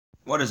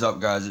What is up,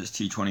 guys? It's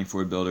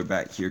T24 Builder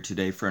back here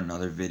today for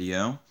another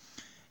video.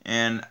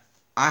 And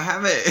I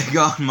haven't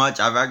gotten much.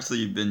 I've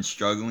actually been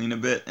struggling a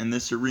bit in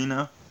this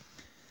arena.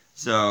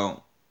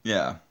 So,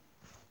 yeah.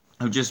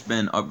 I've just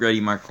been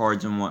upgrading my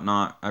cards and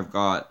whatnot. I've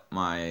got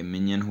my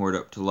minion horde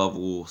up to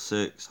level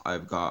 6.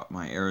 I've got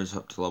my arrows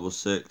up to level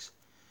 6.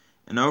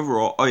 And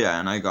overall, oh yeah,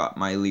 and I got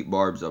my elite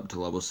barbs up to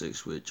level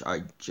 6, which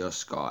I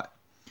just got.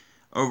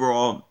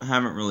 Overall,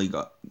 haven't really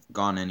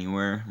gone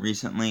anywhere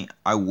recently.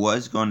 I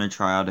was going to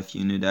try out a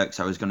few new decks.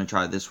 I was going to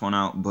try this one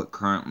out, but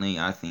currently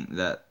I think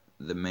that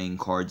the main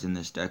cards in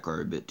this deck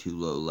are a bit too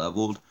low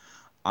leveled.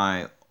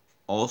 I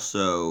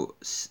also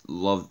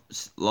love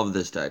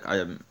this deck.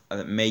 I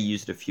may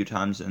use it a few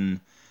times in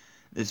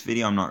this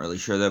video. I'm not really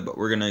sure though, but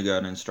we're going to go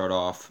ahead and start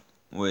off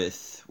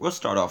with, we'll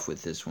start off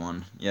with this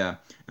one. Yeah,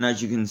 and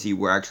as you can see,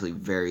 we're actually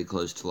very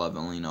close to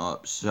leveling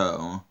up,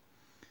 so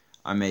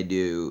I may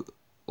do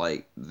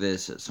like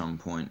this at some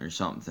point or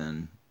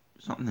something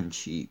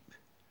cheap.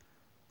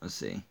 Let's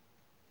see.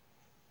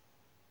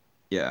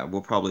 Yeah,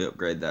 we'll probably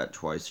upgrade that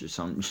twice or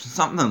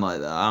something like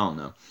that. I don't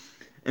know.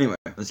 Anyway,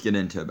 let's get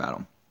into a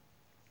battle.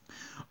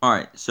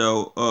 Alright,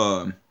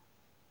 so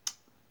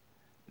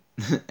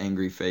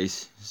angry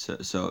face,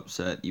 so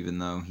upset even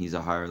though he's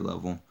a higher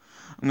level.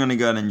 I'm gonna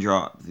go ahead and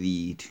drop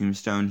the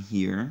tombstone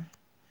here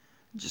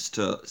just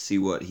to see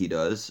what he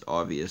does,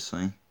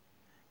 obviously. I'm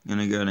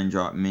gonna go ahead and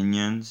drop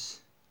minions.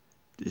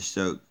 Just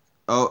so,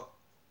 oh,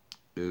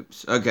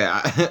 oops. Okay,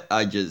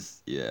 I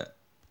just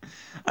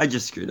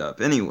screwed up.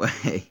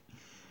 Anyway,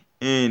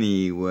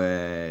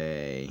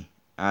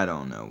 I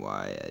don't know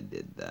why I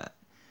did that.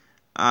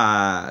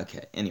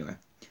 Okay. Anyway,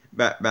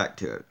 back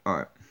to it. All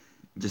right,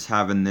 just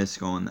having this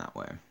going that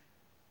way.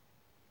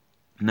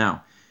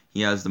 Now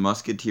he has the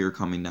musketeer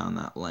coming down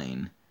that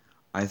lane.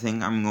 I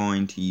think I'm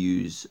going to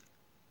use,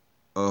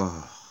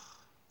 have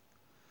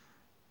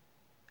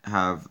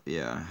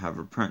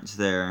a prince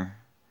there.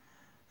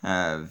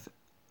 Have,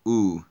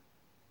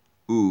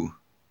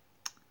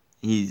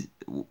 he's,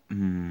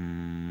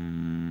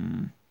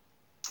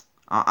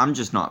 I'm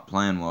just not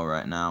playing well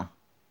right now.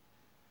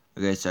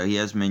 Okay, so he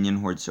has minion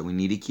horde, so we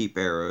need to keep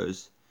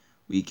arrows.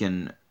 We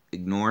can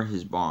ignore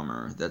his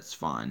bomber, that's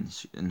fine,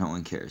 no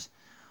one cares.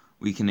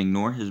 We can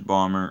ignore his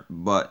bomber,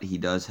 but he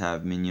does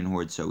have minion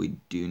horde, so we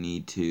do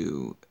need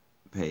to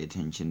pay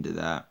attention to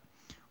that.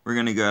 We're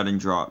going to go ahead and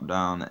drop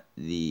down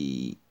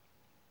the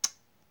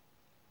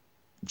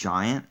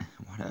giant.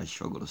 Why did I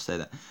struggle to say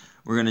that?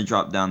 We're going to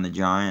drop down the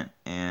giant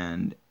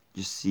and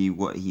just see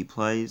what he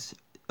plays.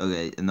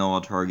 Okay, and they'll all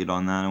target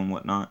on that and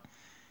whatnot.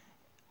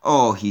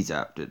 Oh, he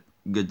zapped it.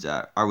 Good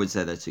zap. I would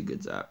say that's a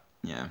good zap.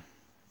 Yeah.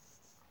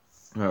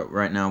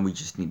 Right now, we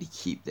just need to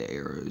keep the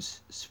arrows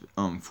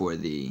for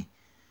the...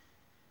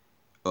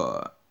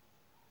 Oh,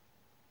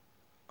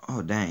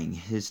 dang.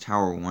 His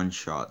tower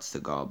one-shots the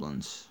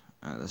goblins.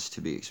 That's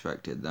to be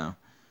expected, though.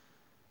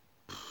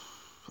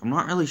 I'm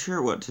not really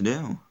sure what to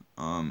do.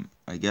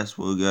 I guess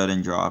we'll go ahead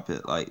and drop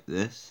it like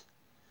this.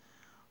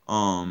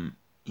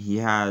 He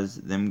has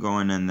them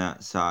going in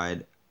that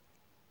side.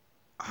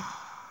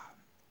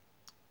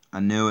 I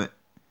knew it.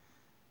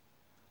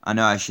 I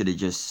know I should have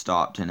just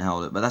stopped and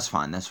held it, but that's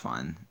fine, that's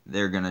fine.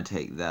 They're gonna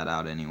take that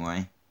out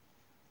anyway.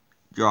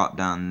 Drop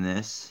down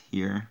this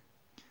here.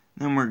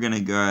 Then we're gonna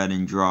go ahead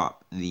and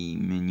drop the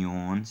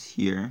minions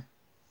here.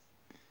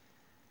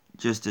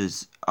 Just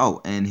as, oh,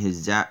 and his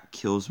zap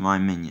kills my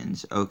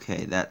minions.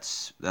 Okay,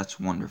 that's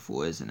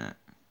wonderful, isn't it?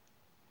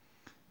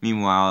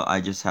 Meanwhile,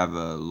 I just have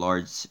a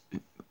large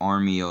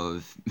army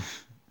of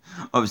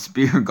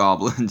spear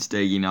goblins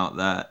taking out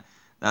that.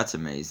 That's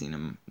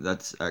amazing.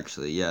 That's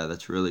actually, yeah,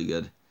 that's really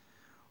good.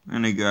 We're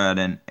gonna go ahead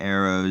and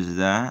arrows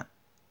that.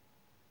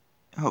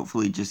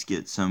 Hopefully just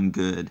get some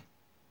good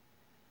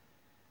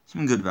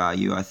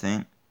value, I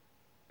think.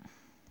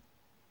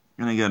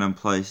 I'm gonna go ahead and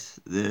place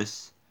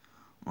this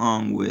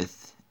along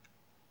with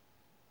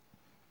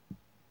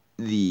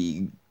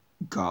the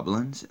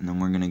goblins, and then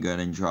we're gonna go ahead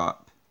and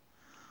drop.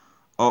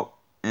 Oh,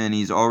 and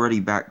he's already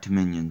back to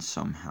minions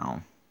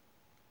somehow.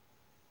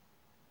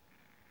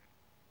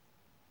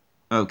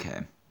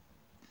 Okay,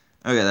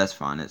 that's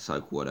fine. It's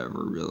like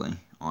whatever, really,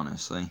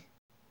 honestly.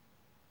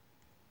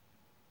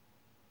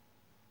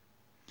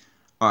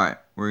 Alright,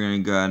 we're gonna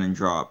go ahead and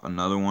drop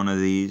another one of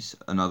these,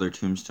 another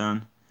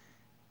tombstone.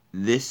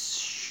 This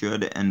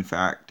should, in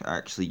fact,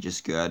 actually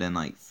just go ahead and,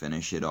 like,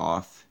 finish it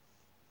off.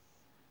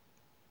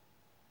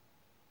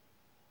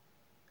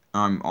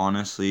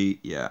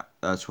 Honestly, yeah,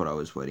 that's what I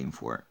was waiting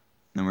for.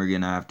 Then we're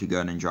gonna have to go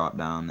ahead and drop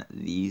down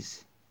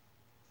these.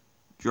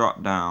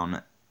 Drop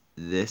down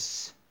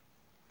this.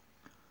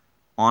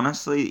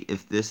 Honestly,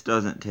 if this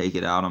doesn't take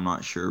it out, I'm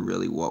not sure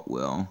really what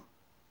will.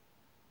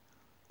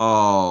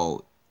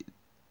 Oh,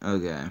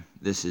 okay,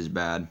 this is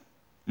bad.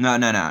 No,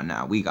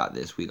 we got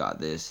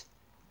this.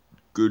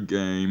 Good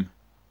game.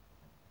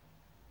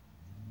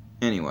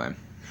 Anyway,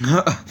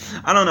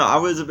 I don't know. I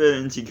was a bit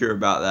insecure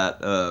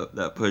about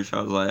that push.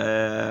 I was like,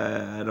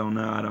 I don't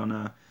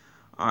know.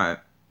 All right,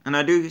 and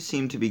I do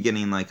seem to be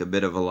getting like a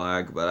bit of a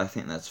lag, but I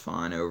think that's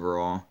fine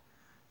overall.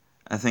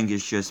 I think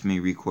it's just me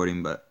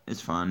recording, but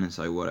it's fine. It's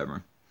like,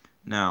 whatever.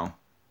 Now,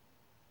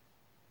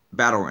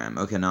 Battle Ram.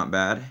 Okay, not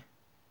bad.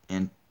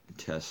 And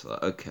Tesla.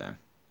 Okay.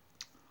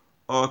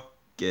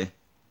 Okay.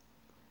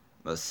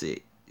 Let's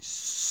see.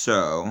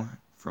 So,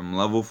 from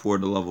level 4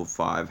 to level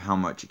 5, how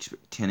much?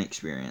 10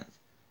 experience.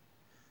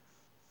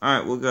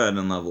 Alright, we'll go ahead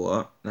and level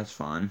up. That's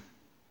fine.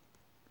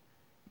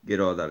 Get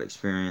all that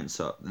experience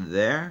up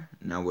there.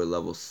 Now we're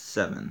level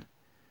 7.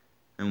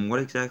 And what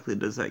exactly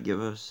does that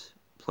give us?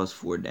 Plus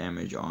 4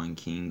 damage on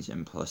kings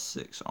and plus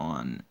 6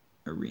 on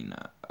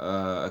arena.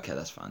 Okay,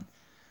 that's fine.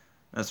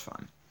 That's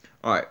fine.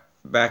 Alright,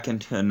 back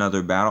into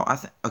another battle.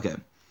 Okay.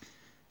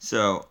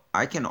 So,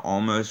 I can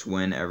almost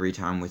win every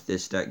time with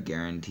this deck,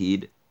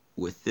 guaranteed.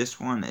 With this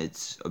one,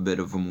 it's a bit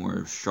of a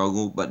more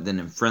struggle, but then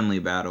in friendly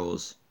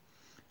battles,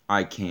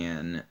 I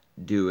can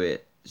do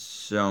it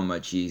so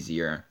much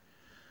easier.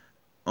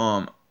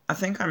 I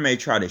think I may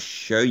try to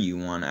show you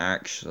one,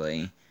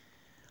 actually.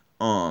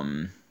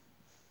 A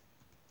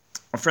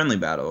friendly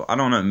battle. I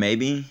don't know,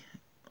 maybe?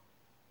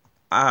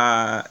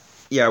 Yeah,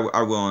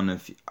 I will in a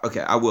few.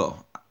 Okay, I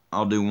will.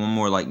 I'll do one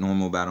more, like,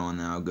 normal battle, and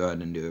then I'll go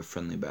ahead and do a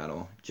friendly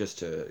battle, just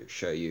to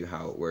show you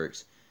how it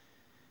works.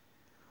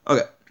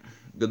 Okay,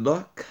 good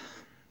luck.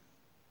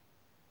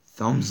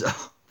 Thumbs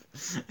up.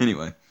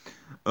 Anyway,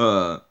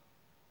 I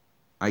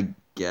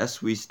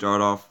guess we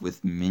start off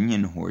with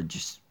Minion Horde,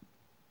 just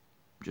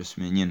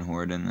Minion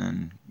Horde, and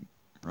then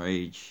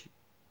Rage,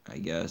 I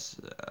guess.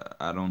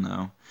 I don't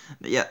know.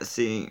 Yeah,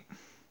 see,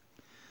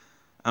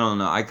 I don't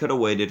know. I could have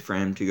waited for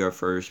him to go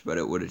first, but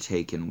it would have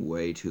taken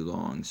way too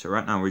long. So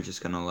right now we're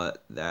just going to let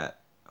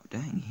that... Oh,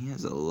 dang, he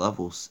has a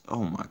level...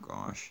 Oh my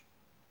gosh.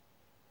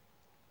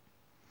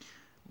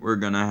 We're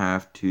going to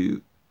have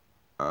to...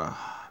 place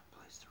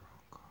the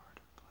wrong card.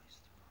 Place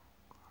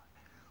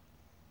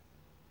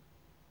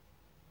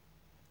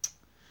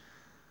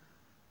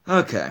the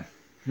wrong card.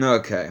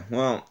 Okay,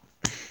 well...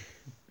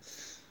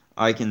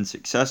 I can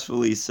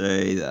successfully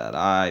say that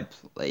I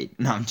played...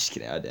 No, I'm just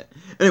kidding, I did.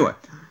 Anyway...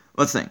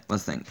 Let's think.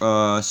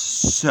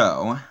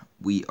 So,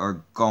 we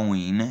are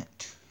going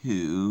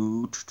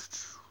to...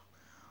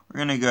 We're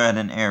going to go ahead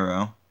and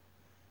arrow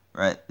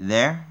right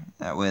there.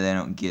 That way they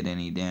don't get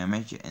any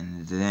damage.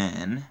 And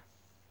then...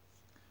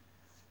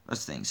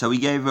 Let's think. So we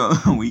gave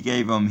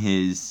him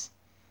his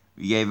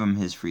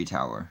free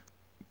tower.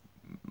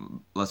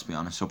 Let's be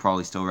honest, he'll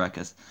probably still wreck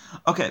us.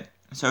 Okay,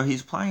 so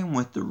he's playing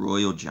with the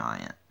Royal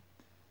Giant.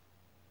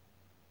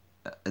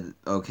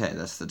 Okay,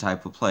 that's the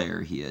type of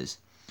player he is.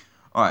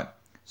 Alright.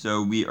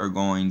 So we are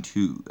going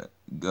to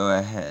go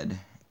ahead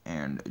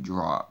and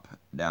drop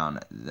down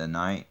the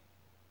Knight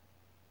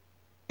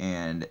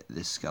and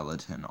the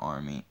Skeleton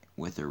Army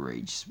with a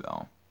Rage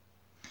spell.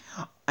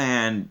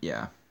 And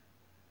yeah.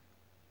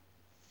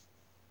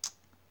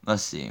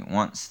 Let's see.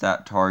 Once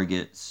that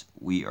targets,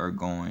 we are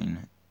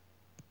going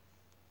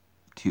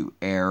to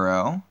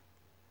arrow.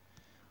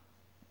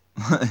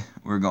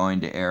 We're going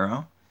to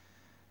arrow.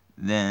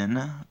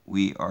 Then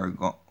we are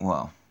going...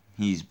 Well,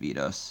 he's beat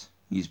us.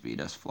 He's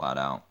beat us flat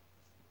out.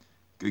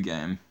 Good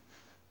game.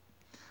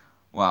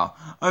 Wow.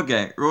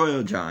 Okay,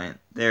 Royal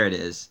Giant. There it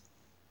is.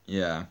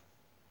 Yeah.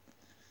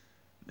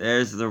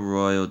 There's the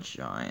Royal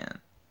Giant.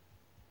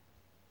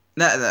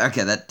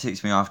 Okay, that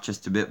takes me off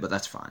just a bit, but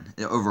that's fine.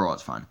 Overall,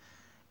 it's fine.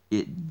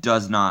 It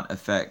does not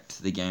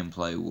affect the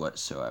gameplay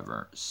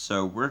whatsoever.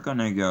 So we're going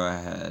to go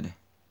ahead.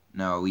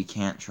 No, we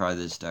can't try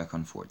this deck,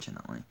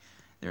 unfortunately.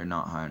 They're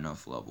not high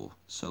enough level.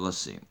 So let's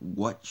see.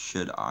 What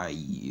should I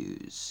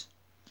use?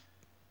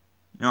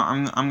 You know,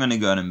 I'm going to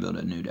go ahead and build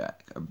a new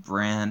deck. A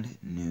brand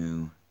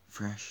new,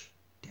 fresh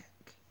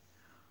deck.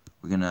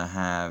 We're going to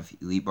have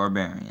Elite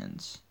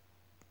Barbarians.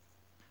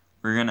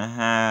 We're going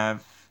to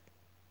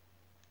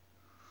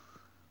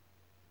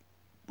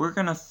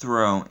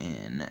throw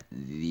in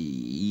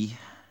the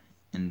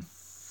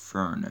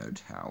Inferno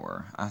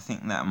Tower. I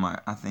think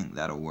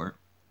that'll work.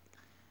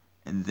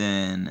 And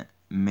then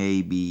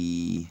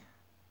maybe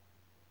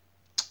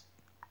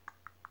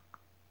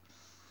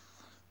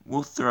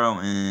we'll throw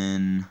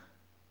in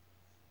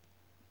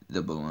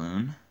the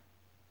balloon,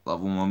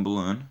 level 1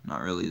 balloon,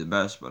 not really the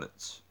best, but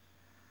it's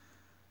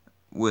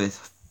with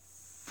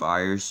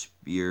Fire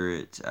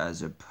Spirit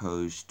as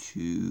opposed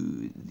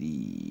to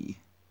the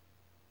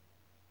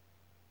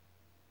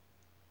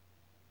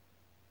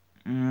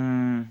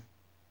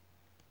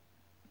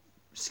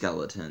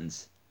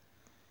skeletons.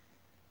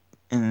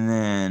 And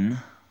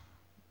then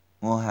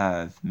we'll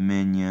have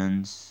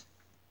minions,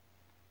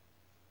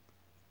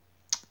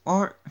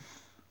 or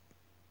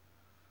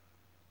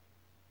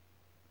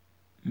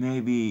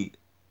maybe,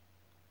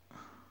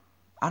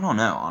 I don't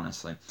know,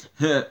 honestly.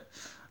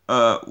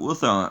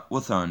 We'll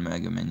throw in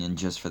Mega Minion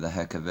just for the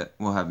heck of it.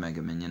 We'll have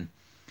Mega Minion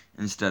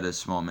instead of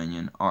Small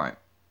Minion. Alright.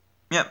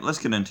 Yep, let's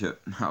get into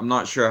it. I'm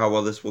not sure how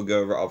well this will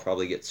go over. I'll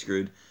probably get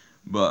screwed,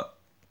 but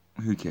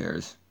who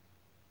cares?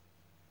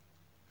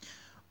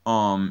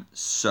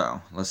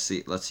 So, let's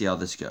see how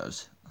this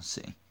goes. Let's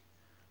see.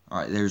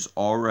 Alright, there's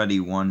already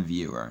one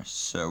viewer,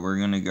 so we're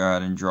going to go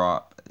ahead and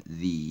drop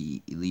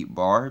the Elite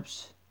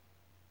Barbs,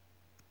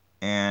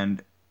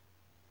 and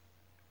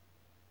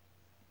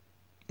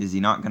Is he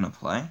not gonna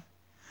play?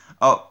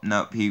 Oh,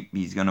 nope,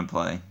 he's gonna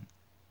play.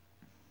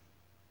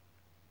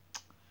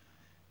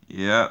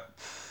 Yep.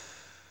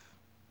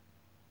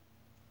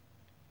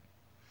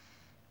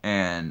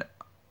 And,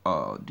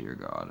 oh dear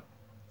God.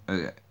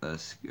 Okay,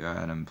 let's go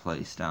ahead and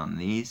place down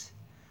these.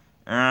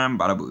 And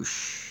bada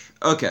boosh.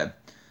 Okay.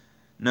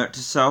 Note to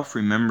self,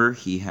 remember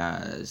he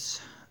has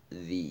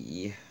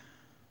the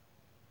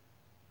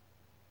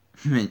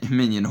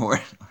minion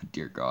horde. Oh,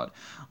 dear God.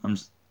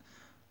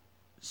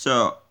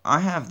 So, I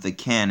have the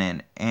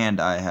cannon and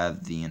I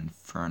have the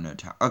Inferno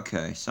Tower.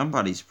 Okay,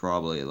 somebody's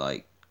probably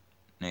like,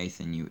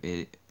 Nathan, you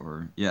idiot.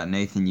 Or, yeah,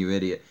 Nathan, you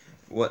idiot.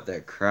 What the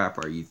crap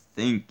are you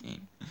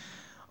thinking?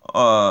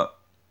 I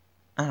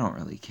don't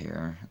really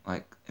care.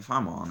 Like, if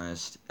I'm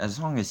honest, as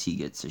long as he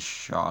gets a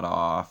shot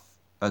off.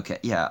 Okay,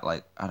 yeah,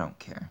 like, I don't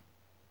care.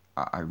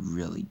 I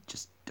really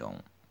just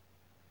don't.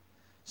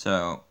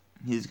 So,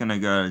 he's gonna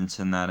go ahead and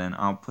send that in.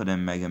 I'll put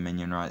in Mega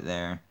Minion right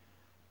there.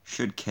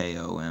 Should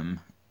KO him.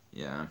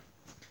 Yeah.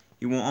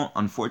 He won't,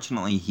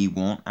 unfortunately, he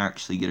won't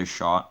actually get a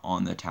shot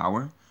on the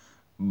tower.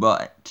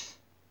 But,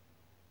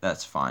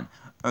 that's fine.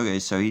 Okay,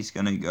 so he's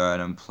gonna go ahead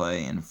and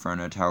play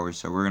Inferno Tower.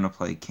 So, we're gonna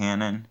play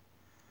Cannon.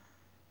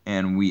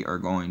 And we are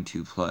going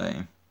to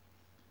play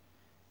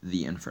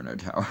the Inferno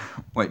Tower.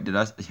 Wait, did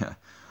I? Yeah.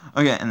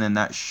 Okay, and then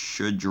that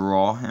should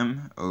draw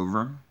him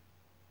over.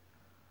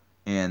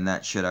 And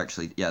that should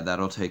actually, yeah,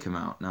 that'll take him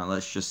out. Now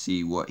let's just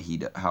see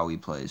how he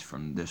plays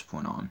from this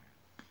point on.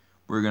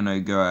 We're going to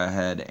go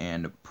ahead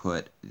and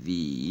put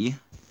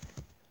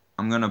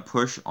I'm going to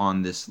push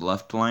on this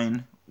left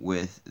lane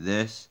with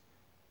this.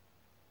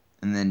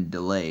 And then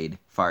delayed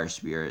Fire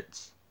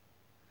Spirits.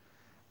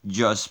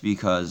 Just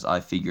because I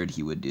figured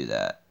he would do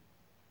that.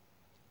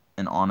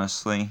 And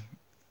honestly.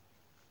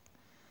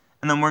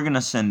 And then we're going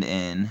to send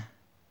in.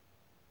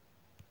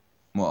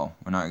 Well,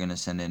 we're not going to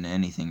send in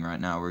anything right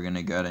now. We're going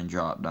to go ahead and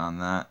drop down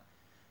that.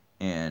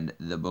 And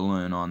the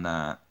balloon on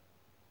that.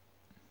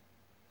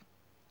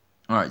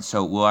 Alright,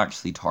 so we'll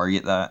actually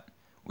target that.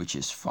 Which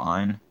is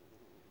fine.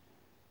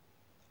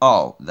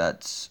 Oh,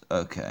 that's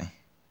okay.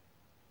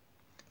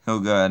 He'll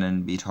go ahead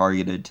and be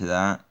targeted to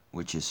that.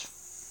 Which is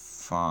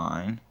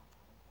fine.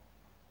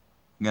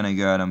 I'm going to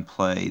go ahead and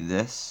play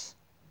this.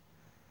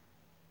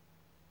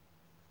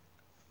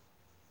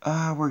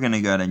 We're going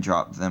to go ahead and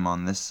drop them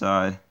on this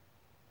side.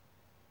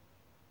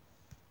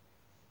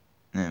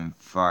 And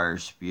Fire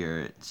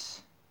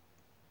Spirits.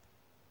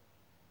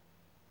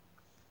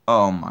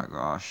 Oh my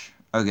gosh.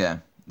 Okay,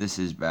 this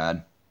is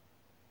bad.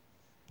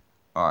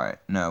 Alright,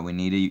 no, we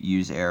need to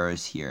use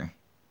arrows here.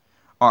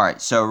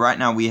 Alright, so right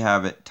now we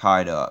have it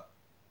tied up.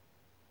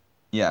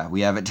 Yeah,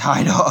 we have it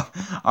tied up.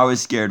 I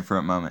was scared for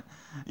a moment.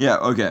 Yeah,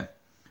 okay.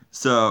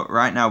 So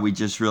right now we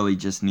really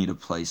just need to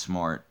play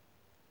smart.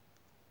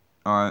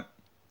 Alright.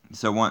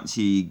 So once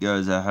he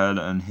goes ahead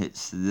and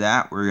hits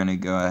that, we're going to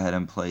go ahead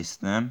and place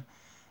them.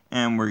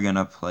 And we're going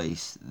to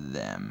place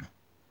them.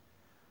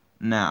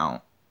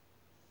 Now,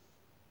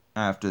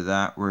 after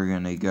that, we're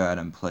going to go ahead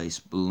and place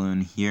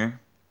balloon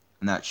here.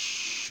 And that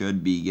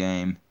should be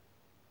game.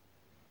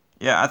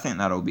 Yeah, I think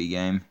that'll be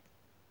game.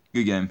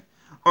 Good game.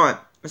 Alright,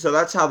 so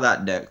that's how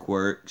that deck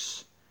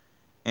works.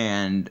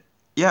 And,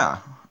 yeah,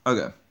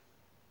 okay.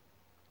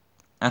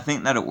 I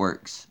think that it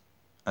works.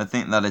 I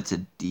think that it's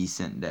a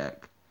decent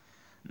deck.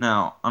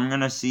 Now, I'm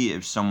going to see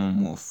if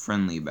someone will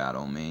friendly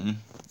battle me.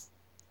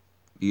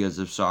 Because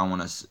if so, I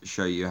want to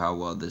show you how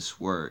well this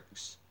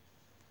works.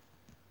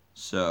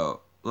 So,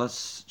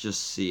 let's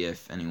just see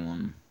if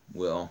anyone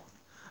will.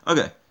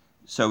 Okay,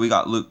 so we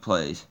got Luke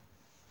plays.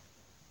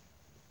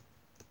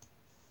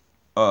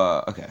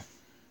 Okay.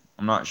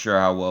 I'm not sure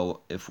how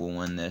well, if we'll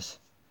win this.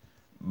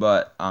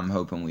 But I'm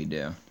hoping we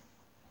do.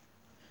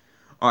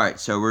 Alright,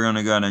 so we're going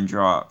to go ahead and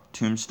drop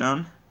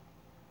Tombstone.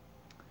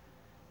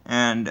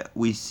 And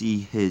we see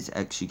his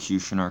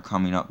Executioner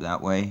coming up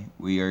that way.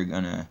 We are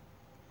going to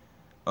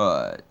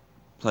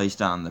place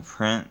down the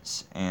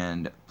Prince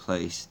and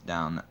place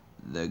down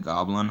the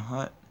Goblin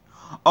Hut.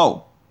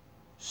 Oh,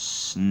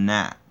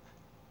 snap.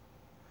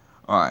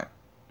 Alright,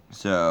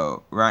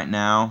 so right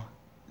now,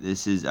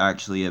 this is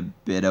actually a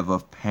bit of a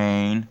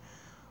pain.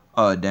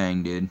 Oh,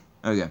 dang, dude.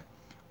 Okay,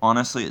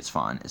 honestly, it's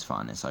fine. It's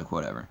fine. It's like,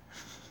 whatever.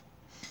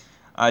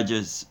 I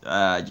just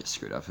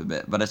screwed up a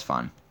bit, but it's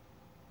fine.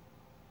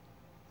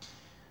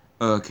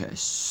 Okay,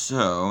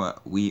 so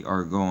we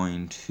are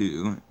going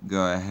to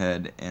go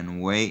ahead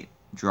and wait,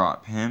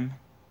 drop him.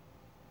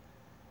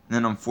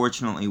 Then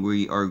unfortunately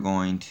we are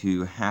going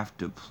to have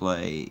to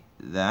play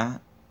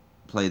the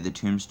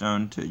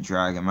Tombstone to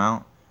drag him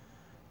out.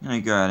 I'm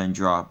going to go ahead and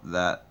drop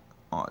that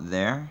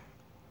there.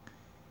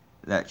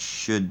 That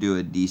should do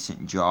a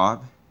decent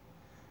job.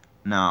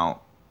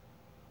 Now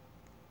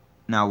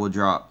we'll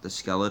drop the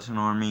Skeleton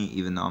Army,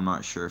 even though I'm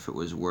not sure if it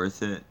was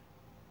worth it.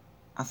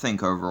 I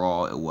think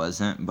overall it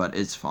wasn't, but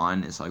it's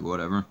fine. It's like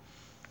whatever.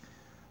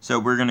 So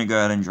we're going to go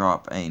ahead and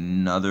drop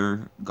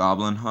another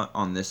Goblin Hut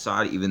on this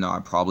side, even though I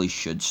probably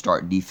should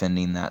start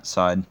defending that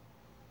side.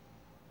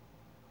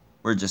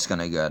 We're just going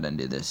to go ahead and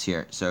do this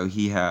here. So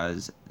he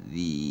has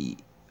the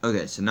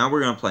Okay, so now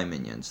we're gonna play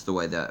minions the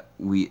way that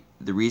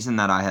the reason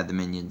that I had the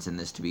minions in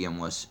this to begin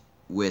was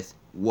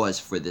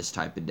for this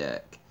type of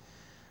deck.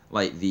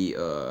 Like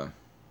the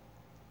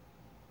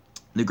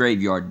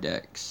graveyard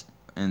decks.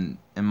 And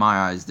in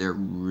my eyes, they're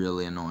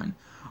really annoying.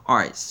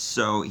 Alright,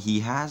 so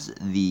he has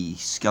the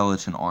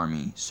skeleton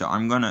army. So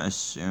I'm gonna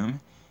assume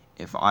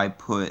if I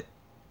put...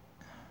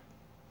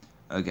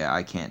 Okay,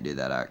 I can't do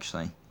that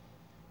actually.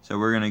 So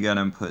we're gonna go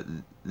and put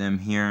them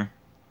here.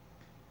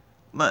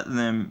 Let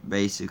them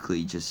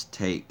basically just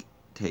take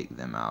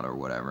them out or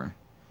whatever.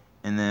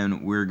 And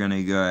then we're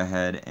gonna go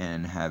ahead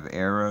and have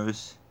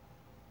arrows.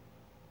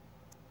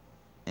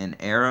 An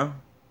arrow.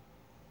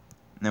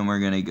 And then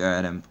we're gonna go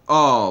ahead and...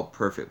 Oh,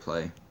 perfect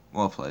play.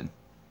 Well played.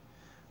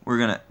 We're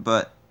gonna...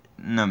 But,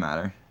 no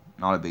matter.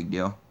 Not a big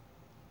deal.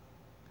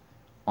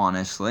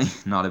 Honestly,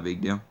 not a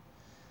big deal.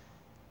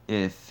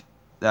 If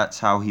that's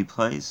how he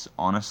plays,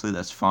 honestly,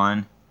 that's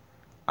fine.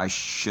 I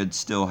should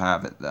still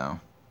have it, though.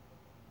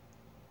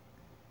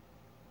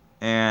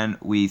 And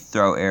we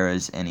throw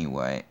arrows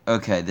anyway.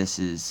 Okay,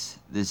 this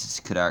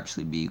could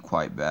actually be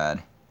quite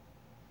bad.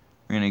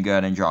 We're gonna go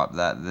ahead and drop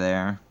that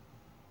there.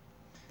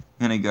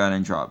 Gonna go ahead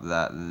and drop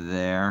that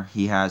there.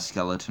 He has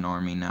skeleton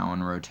army now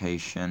in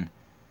rotation,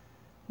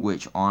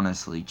 which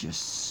honestly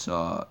just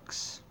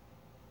sucks.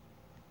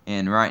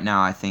 And right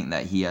now I think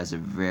that he has a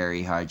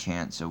very high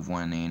chance of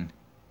winning.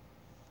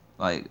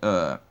 Like,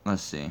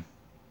 let's see.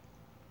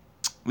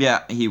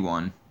 Yeah, he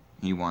won.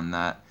 He won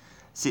that.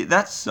 See,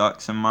 that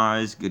sucks in my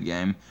eyes. Good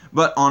game.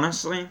 But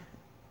honestly,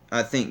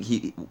 I think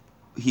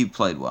he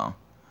played well.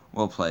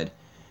 Well played.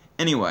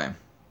 Anyway,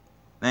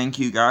 thank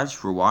you guys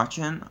for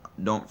watching.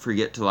 Don't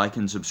forget to like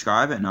and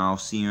subscribe, and I'll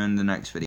see you in the next video.